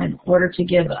background in order to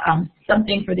give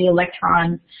something for the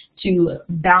electrons to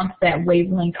bounce that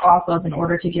wavelength off of in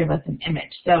order to give us an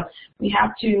image. So we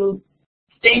have to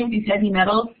stain with these heavy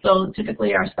metals, so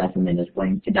typically our specimen is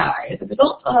going to die as a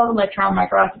result of electron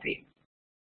microscopy.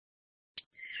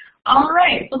 All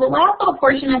right, so the last little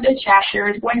portion of this chapter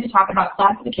is going to talk about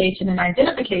classification and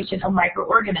identification of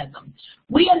microorganisms.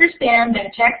 We understand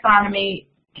that taxonomy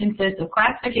consists of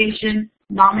classification,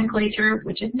 nomenclature,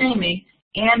 which is naming,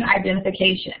 and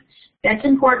identification. That's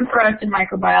important for us in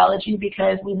microbiology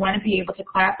because we want to be able to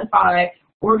classify,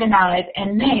 organize,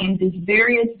 and name these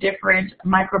various different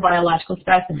microbiological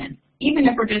specimens, even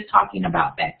if we're just talking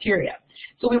about bacteria.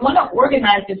 So we want to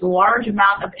organize this large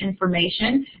amount of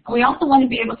information, and we also want to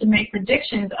be able to make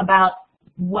predictions about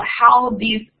how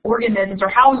these organisms or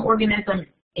how an organism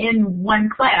in one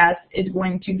class is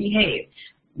going to behave.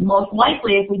 Most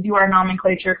likely, if we do our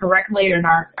nomenclature correctly and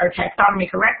our taxonomy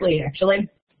correctly, actually,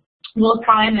 we'll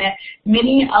find that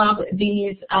many of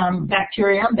these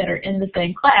bacteria that are in the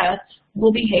same class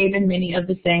will behave in many of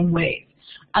the same ways.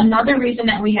 Another reason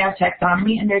that we have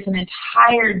taxonomy, and there's an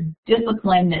entire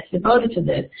discipline that's devoted to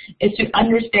this, is to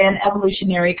understand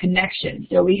evolutionary connections.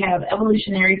 So we have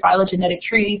evolutionary phylogenetic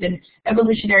trees and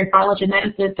evolutionary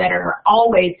phylogeneticists that are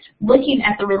always looking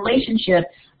at the relationship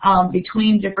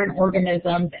between different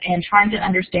organisms and trying to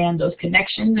understand those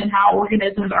connections and how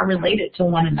organisms are related to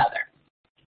one another.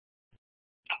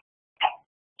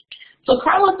 So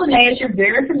Carlos Linnaeus, you're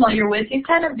very familiar with. He's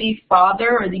kind of the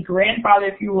father or the grandfather,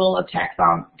 if you will, of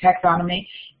taxonomy.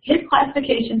 His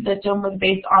classification system was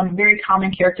based on very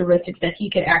common characteristics that he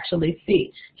could actually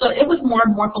see. So it was more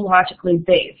morphologically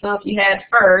based. So if you had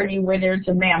fur, you went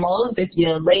into mammals. If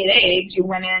you laid eggs, you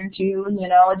went into,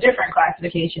 a different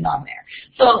classification on there.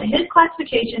 So his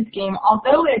classification scheme,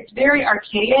 although it's very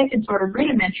archaic and sort of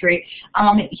rudimentary,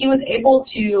 he was able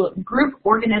to group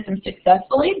organisms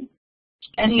successfully.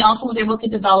 And he also was able to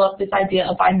develop this idea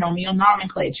of binomial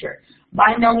nomenclature.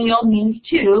 Binomial means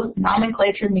two,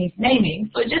 nomenclature means naming,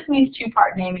 so it just means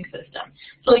two-part naming system.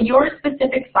 So your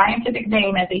specific scientific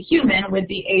name as a human would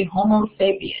be a Homo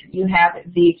sapien. You have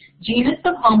the genus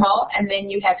of Homo, and then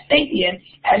you have sapien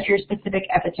as your specific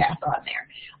epitaph on there.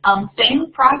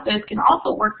 Same process can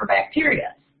also work for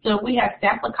bacteria. So we have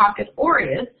Staphylococcus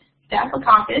aureus.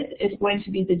 Staphylococcus is going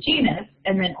to be the genus,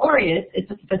 and then aureus is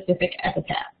the specific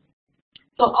epitaph.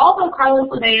 So although Carlos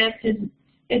Linnaeus, his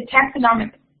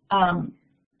taxonomic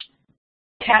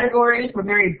categories were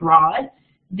very broad,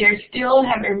 they still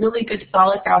have a really good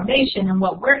solid foundation in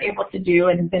what we're able to do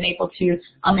and been able to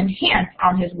enhance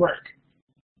on his work.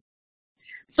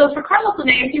 So for Carlos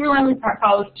Linnaeus, he really only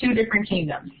follows two different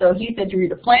kingdoms. So he said you're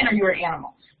either plant or you're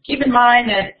animal. Keep in mind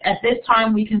that at this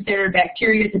time we consider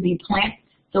bacteria to be plants,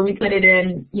 so we put it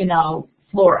in,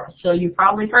 flora. So you've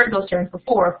probably heard those terms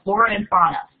before, flora and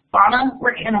fauna. Fauna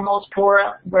were animals,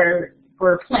 flora were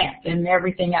plants and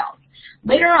everything else.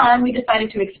 Later on, we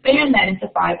decided to expand that into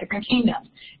 5 different kingdoms.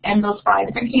 And those 5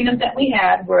 different kingdoms that we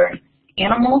had were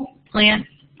animals, plants,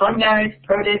 fungi,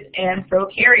 protists, and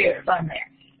prokaryotes on there.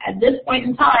 At this point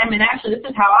in time, and actually this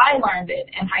is how I learned it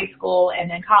in high school and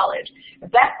in college,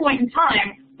 at that point in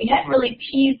time, we hadn't really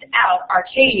teased out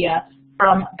archaea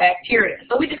from bacteria.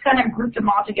 So we just kind of grouped them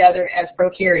all together as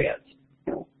prokaryotes.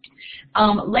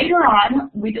 Later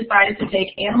on, we decided to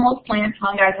take animals, plants,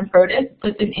 fungi, and protists,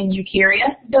 put them in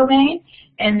eukarya domain,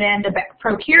 and then the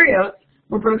prokaryotes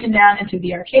were broken down into the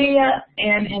archaea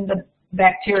and in the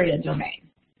bacteria domain.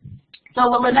 So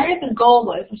what Linnaeus' goal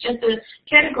was just to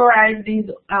categorize these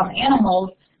animals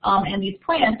and these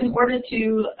plants in order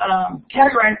to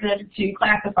categorize them, to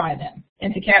classify them,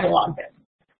 and to catalog them.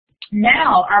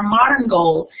 Now, our modern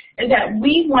goal is that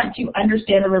we want to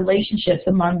understand the relationships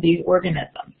among these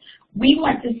organisms. We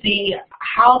want to see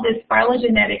how this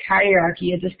phylogenetic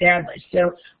hierarchy is established.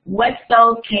 So what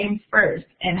cells came first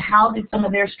and how did some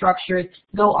of their structures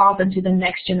go off into the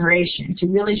next generation to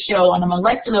really show on a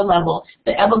molecular level,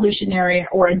 the evolutionary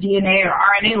or a DNA or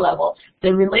RNA level,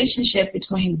 the relationship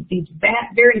between these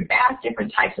very vast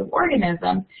different types of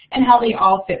organisms and how they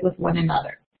all fit with one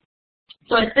another.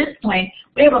 So at this point,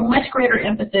 we have a much greater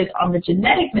emphasis on the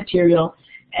genetic material,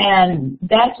 and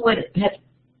that's what has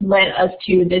led us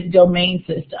to this domain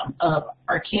system of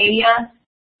archaea,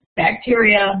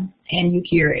 bacteria, and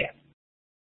eukarya.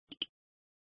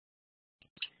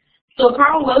 So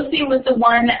Carl Losey was the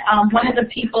one of the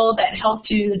people that helped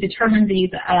to determine these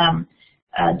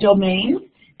domains,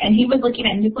 and he was looking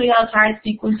at nucleotide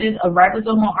sequences of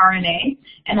ribosomal RNA,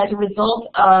 and as a result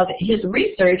of his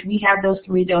research, we have those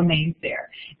 3 domains there.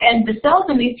 And the cells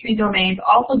in these 3 domains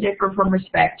also differ from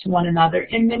respect to one another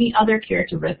in many other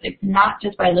characteristics, not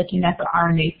just by looking at the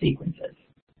RNA sequences.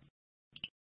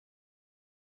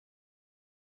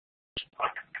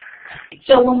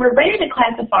 So when we're ready to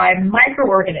classify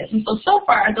microorganisms, so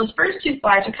far those first 2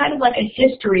 slides are kind of like a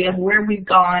history of where we've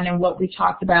gone and what we've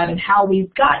talked about and how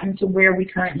we've gotten to where we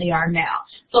currently are now.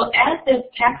 So as this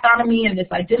taxonomy and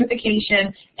this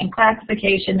identification and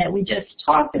classification that we just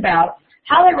talked about,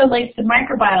 how that relates to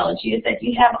microbiology is that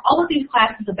you have all of these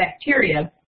classes of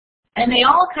bacteria, and they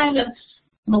all kind of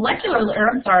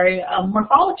morphologically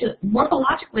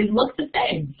look the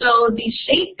same. So the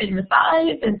shape and the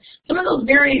size and some of those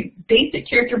very basic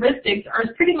characteristics are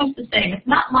pretty much the same. It's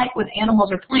not like with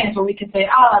animals or plants where we can say,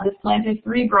 this plant has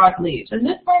 3 broad leaves and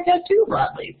this plant has 2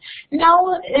 broad leaves.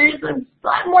 No, there's a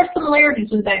lot more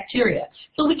similarities with bacteria.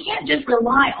 So we can't just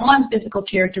rely on physical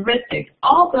characteristics,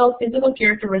 although physical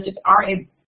characteristics are a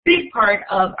big part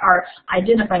of our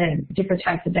identifying different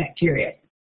types of bacteria.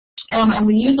 And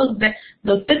we use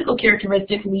those physical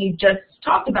characteristics we just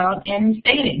talked about in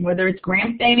staining, whether it's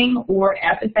gram staining or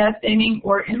acid-fast staining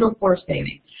or endophore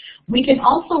staining. We can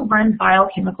also run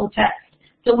biochemical tests.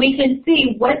 So we can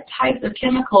see what types of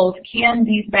chemicals can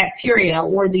these bacteria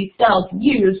or these cells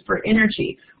use for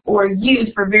energy or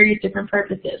use for various different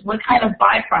purposes. What kind of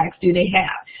byproducts do they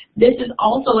have? This is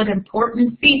also an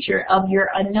important feature of your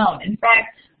unknown. In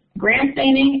fact, gram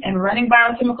staining and running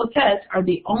biochemical tests are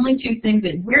the only 2 things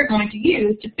that we're going to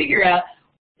use to figure out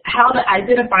how to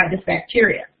identify this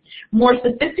bacteria. More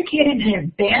sophisticated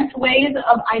and advanced ways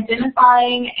of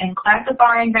identifying and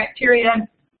classifying bacteria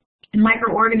and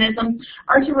microorganisms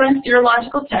are to run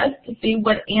serological tests to see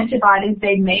what antibodies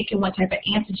they make and what type of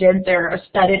antigens are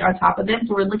studied on top of them.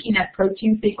 So we're looking at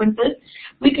protein sequences.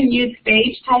 We can use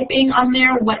phage typing on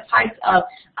there, what types of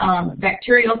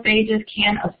bacterial phages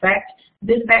can affect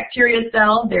this bacteria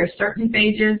cell. There are certain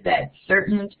phages that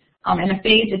and a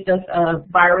phage is just a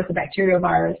virus, a bacterial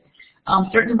virus,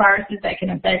 certain viruses that can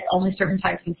affect only certain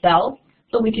types of cells.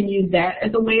 So we can use that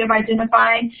as a way of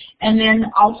identifying. And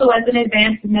then also as an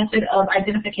advanced method of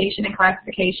identification and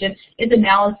classification is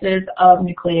analysis of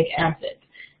nucleic acids.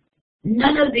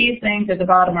 None of these things at the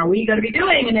bottom are we going to be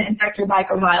doing in an infectious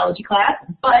microbiology class,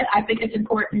 but I think it's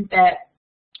important that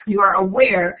you are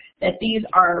aware that these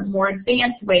are more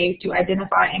advanced ways to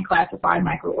identify and classify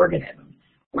microorganisms.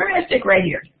 We're going to stick right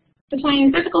here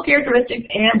between physical characteristics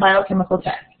and biochemical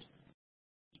tests.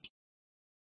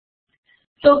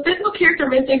 So physical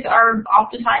characteristics are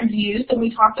oftentimes used, and we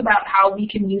talked about how we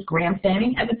can use gram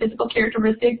staining as a physical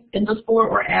characteristic, endospore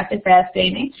or acid-fast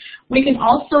staining. We can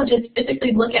also just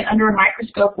physically look at under a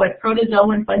microscope what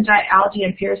protozoan, fungi, algae,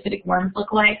 and parasitic worms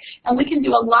look like, and we can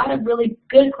do a lot of really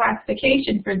good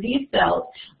classification for these cells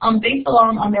based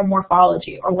on their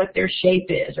morphology or what their shape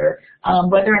is, or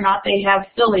whether or not they have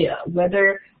cilia,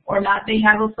 whether or not they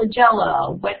have a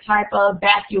flagella, what type of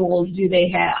vacuoles do they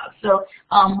have. So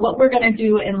what we're going to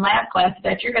do in lab class is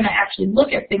that you're going to actually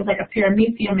look at things like a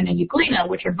paramecium and a euglena,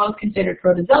 which are both considered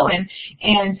protozoan,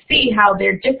 and see how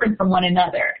they're different from one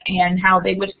another and how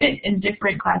they would fit in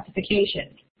different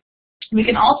classifications. We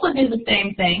can also do the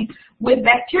same thing with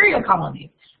bacterial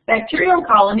colonies. Bacterial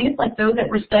colonies, like those that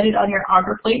were studied on your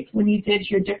agar plates when you did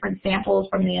your different samples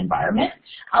from the environment,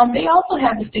 they also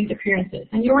have distinct appearances.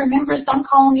 And you'll remember some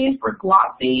colonies were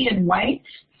glossy and white,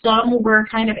 some were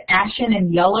kind of ashen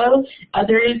and yellow,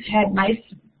 others had nice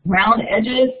round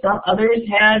edges, some others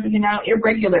had,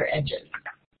 irregular edges.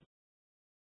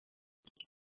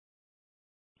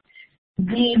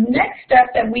 The next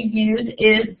step that we use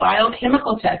is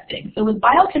biochemical testing. So with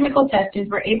biochemical testing,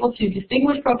 we're able to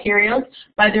distinguish prokaryotes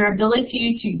by their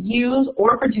ability to use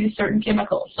or produce certain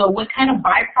chemicals. So what kind of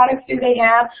byproducts do they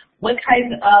have? What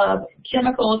kinds of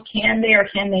chemicals can they or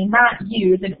can they not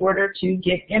use in order to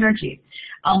get energy?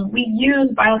 We use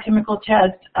biochemical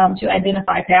tests to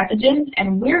identify pathogens,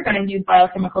 and we're going to use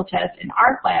biochemical tests in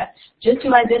our class just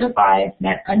to identify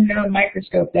that unknown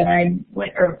microscope that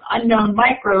unknown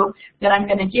microbe that I'm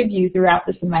going to give you throughout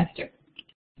the semester.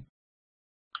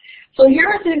 So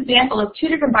here is an example of 2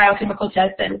 different biochemical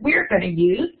tests that we're going to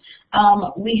use.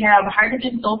 We have a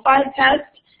hydrogen sulfide test,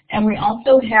 and we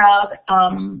also have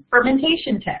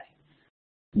fermentation tests.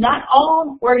 Not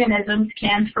all organisms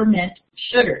can ferment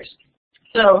sugars.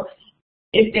 So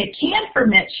if they can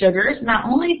ferment sugars, not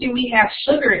only do we have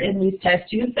sugar in these test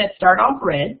tubes that start off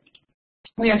red,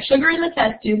 we have sugar in the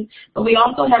test tubes, but we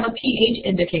also have a pH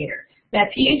indicator.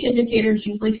 That pH indicator is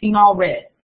usually phenol red,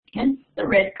 hence the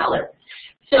red color.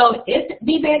 So if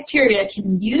the bacteria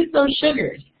can use those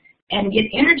sugars and get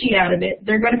energy out of it,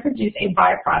 they're going to produce a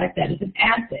byproduct that is an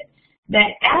acid.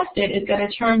 That acid is going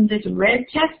to turn this red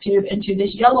test tube into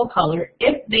this yellow color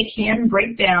if they can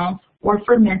break down or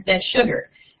ferment that sugar.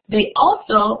 They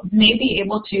also may be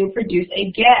able to produce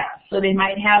a gas, so they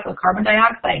might have a carbon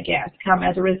dioxide gas come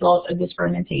as a result of this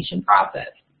fermentation process.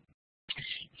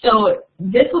 So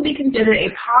this will be considered a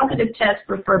positive test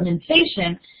for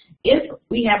fermentation if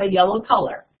we have a yellow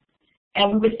color.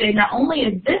 And we would say not only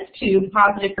is this tube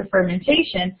positive for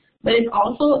fermentation, but it's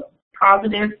also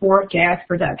positive for gas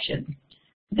production.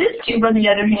 This tube, on the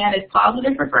other hand, is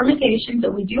positive for fermentation,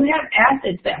 so we do have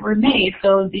acids that were made.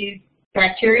 So these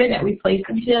bacteria that we placed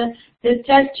into this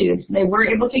test tube, they were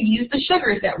able to use the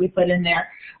sugars that we put in there,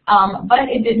 but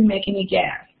it didn't make any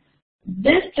gas.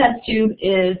 This test tube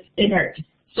is inert.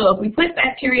 So if we put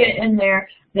bacteria in there,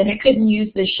 then it couldn't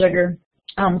use this sugar,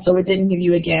 so it didn't give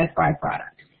you a gas byproduct.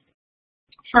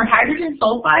 For hydrogen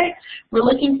sulfide, we're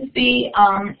looking to see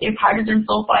if hydrogen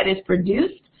sulfide is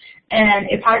produced. And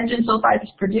if hydrogen sulfide is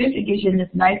produced, it gives you this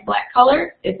nice black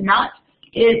color. If not,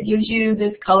 it gives you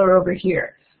this color over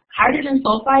here. Hydrogen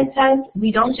sulfide tests,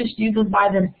 we don't just use them by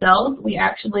themselves. We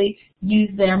actually use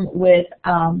them with,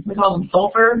 we call them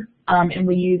sulfur, and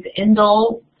we use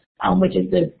indole, which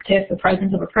is the test the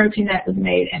presence of a protein that was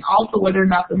made, and also whether or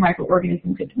not the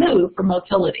microorganism could move for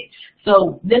motility.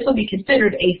 So this will be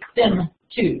considered a SIM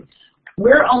tube.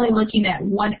 We're only looking at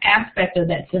one aspect of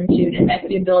that SIM tube, and that's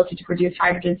the ability to produce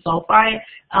hydrogen sulfide.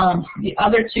 The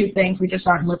other two things we just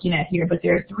aren't looking at here, but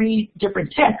there are 3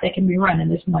 different tests that can be run in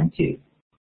this one tube.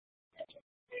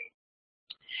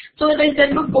 So as I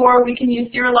said before, we can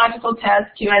use serological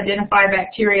tests to identify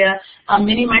bacteria.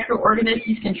 Many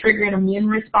microorganisms can trigger an immune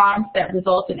response that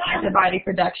results in antibody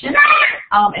production,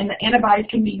 and the antibodies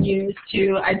can be used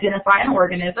to identify an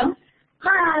organism.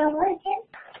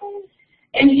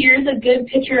 And here's a good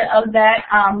picture of that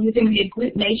using the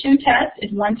agglutination test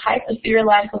is one type of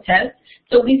serological test.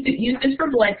 So we use this for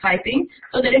blood typing,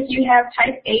 so that if you have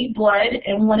type A blood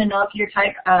and want to know if you're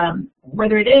type,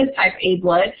 whether it is type A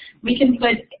blood, we can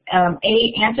put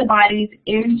A antibodies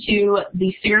into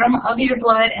the serum of your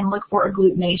blood and look for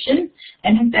agglutination.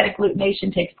 And if that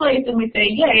agglutination takes place, then we say,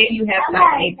 yay, you have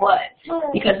type A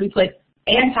blood, because we put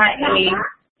anti-A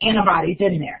antibodies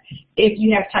in there. If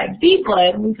you have type B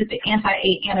blood, we put the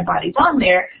anti-A antibodies on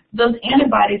there. Those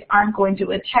antibodies aren't going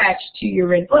to attach to your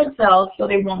red blood cells, so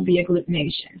they won't be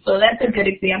agglutination. So that's a good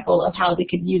example of how they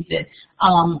could use it.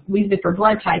 We use it for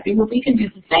blood typing, but we can do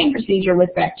the same procedure with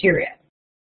bacteria.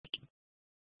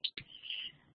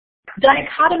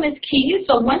 Dichotomous keys.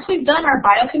 So once we've done our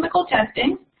biochemical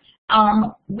testing,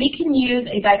 we can use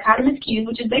a dichotomous key,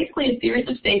 which is basically a series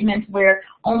of statements where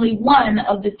only one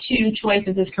of the 2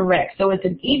 choices is correct. So it's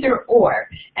an either or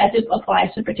as it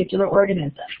applies to a particular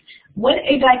organism. What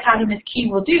a dichotomous key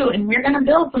will do, and we're going to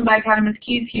build some dichotomous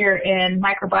keys here in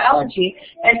microbiology,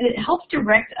 as it helps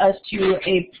direct us to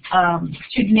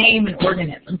name an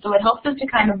organism. So it helps us to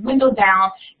kind of window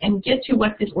down and get to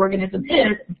what this organism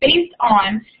is based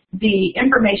on the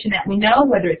information that we know,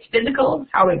 whether it's physical,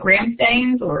 how it gram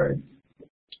stains or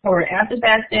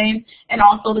acid-fast stains, and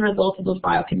also the results of those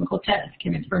biochemical tests.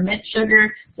 Can it ferment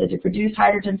sugar? Does it produce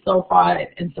hydrogen sulfide?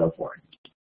 And so forth.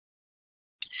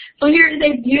 So here is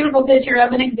a beautiful picture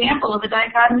of an example of a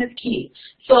dichotomous key.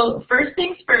 So first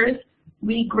things first,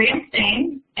 we gram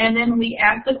stain, and then we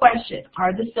ask the question,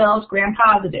 are the cells gram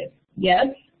positive? Yes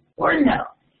or no?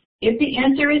 If the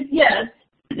answer is yes,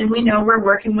 then we know we're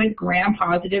working with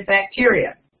gram-positive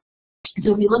bacteria.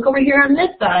 So if we look over here on this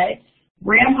side,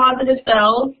 gram-positive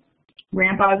cells,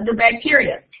 gram-positive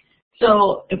bacteria.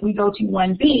 So if we go to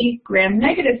 1B,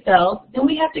 gram-negative cells, then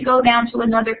we have to go down to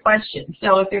another question.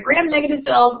 So if they're gram-negative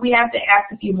cells, we have to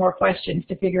ask a few more questions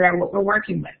to figure out what we're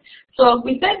working with. So if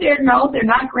we said no, they're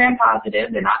not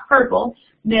gram-positive, they're not purple,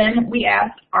 then we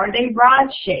ask, are they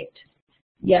rod-shaped?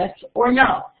 Yes or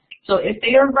no? So if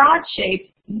they are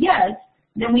rod-shaped, yes,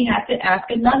 then we have to ask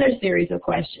another series of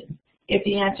questions. If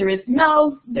the answer is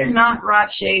no, they're not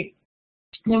rod-shaped,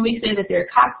 then we say that they're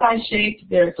coccyx-shaped,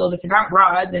 so if they're not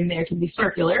rod, then they can be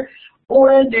circular,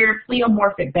 or they're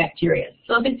pleomorphic bacteria.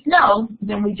 So if it's no,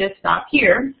 then we just stop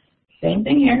here. Same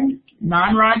thing here,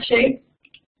 non-rod-shaped,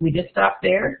 we just stop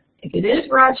there. If it is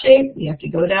rod-shaped, we have to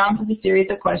go down to the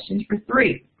series of questions for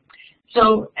 3.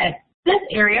 So at this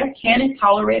area, can it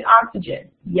tolerate oxygen?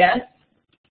 Yes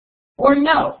or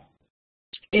no?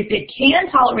 If it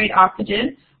can tolerate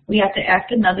oxygen, we have to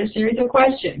ask another series of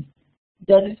questions.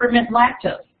 Does it ferment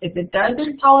lactose? If it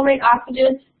doesn't tolerate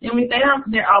oxygen, then we say, oh,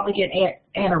 they're obligate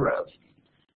anaerobes.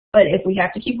 But if we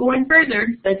have to keep going further,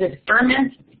 does it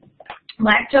ferment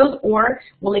lactose, or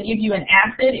will it give you an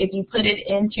acid if you put it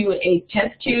into a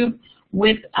test tube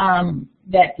with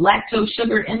that lactose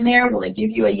sugar in there? Will it give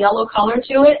you a yellow color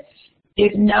to it?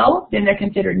 If no, then they're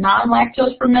considered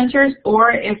non-lactose fermenters.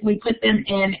 Or if we put them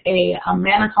in a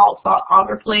mannitol salt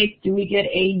agar plate, do we get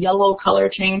a yellow color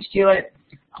change to it?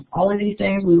 All of these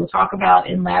things we will talk about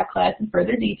in lab class in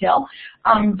further detail.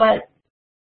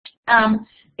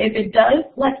 If it does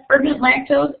ferment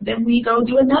lactose, then we go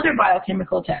do another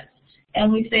biochemical test.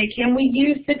 And we say, can we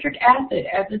use citric acid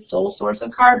as its sole source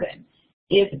of carbon?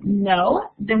 If no,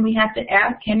 then we have to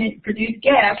ask, can it produce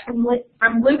gas from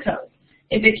glucose?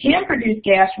 If it can produce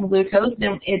gas from glucose,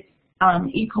 then it's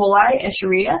E. coli,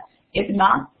 Escherichia. If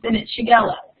not, then it's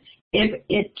Shigella. If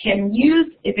it can use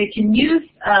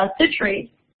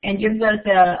citrate and gives us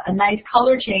a nice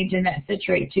color change in that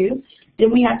citrate too,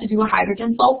 then we have to do a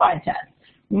hydrogen sulfide test.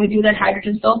 When we do that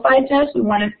hydrogen sulfide test, we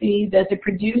want to see, does it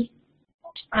produce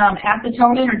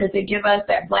acetone, or does it give us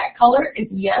that black color? If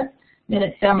yes, then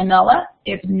it's salmonella.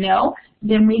 If no,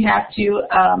 then we have to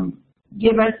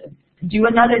do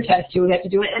another test too. We have to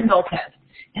do an endo test.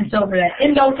 And so for that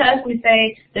endo test, we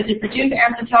say, does it produce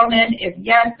acetone? If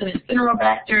yes, then it's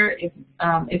Cinerobacter.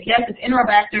 If yes, it's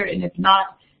Enterobacter, and if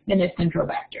not, then it's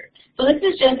Centrobacter. So this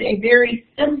is just a very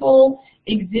simple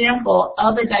example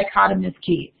of a dichotomous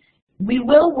key. We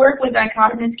will work with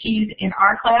dichotomous keys in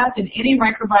our class. In any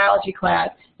microbiology class,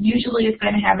 usually it's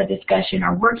going to have a discussion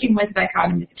on working with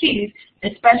dichotomous keys,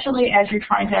 especially as you're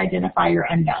trying to identify your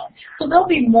unknown. So there'll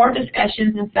be more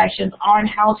discussions and sessions on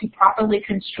how to properly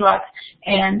construct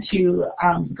and to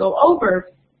go over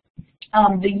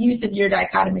the use of your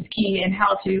dichotomous key and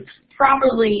how to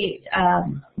properly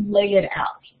lay it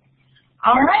out.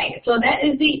 All right, so that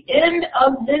is the end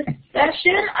of this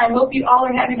session. I hope you all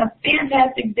are having a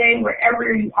fantastic day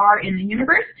wherever you are in the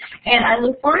universe, and I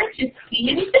look forward to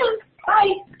seeing you soon.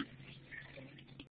 Bye.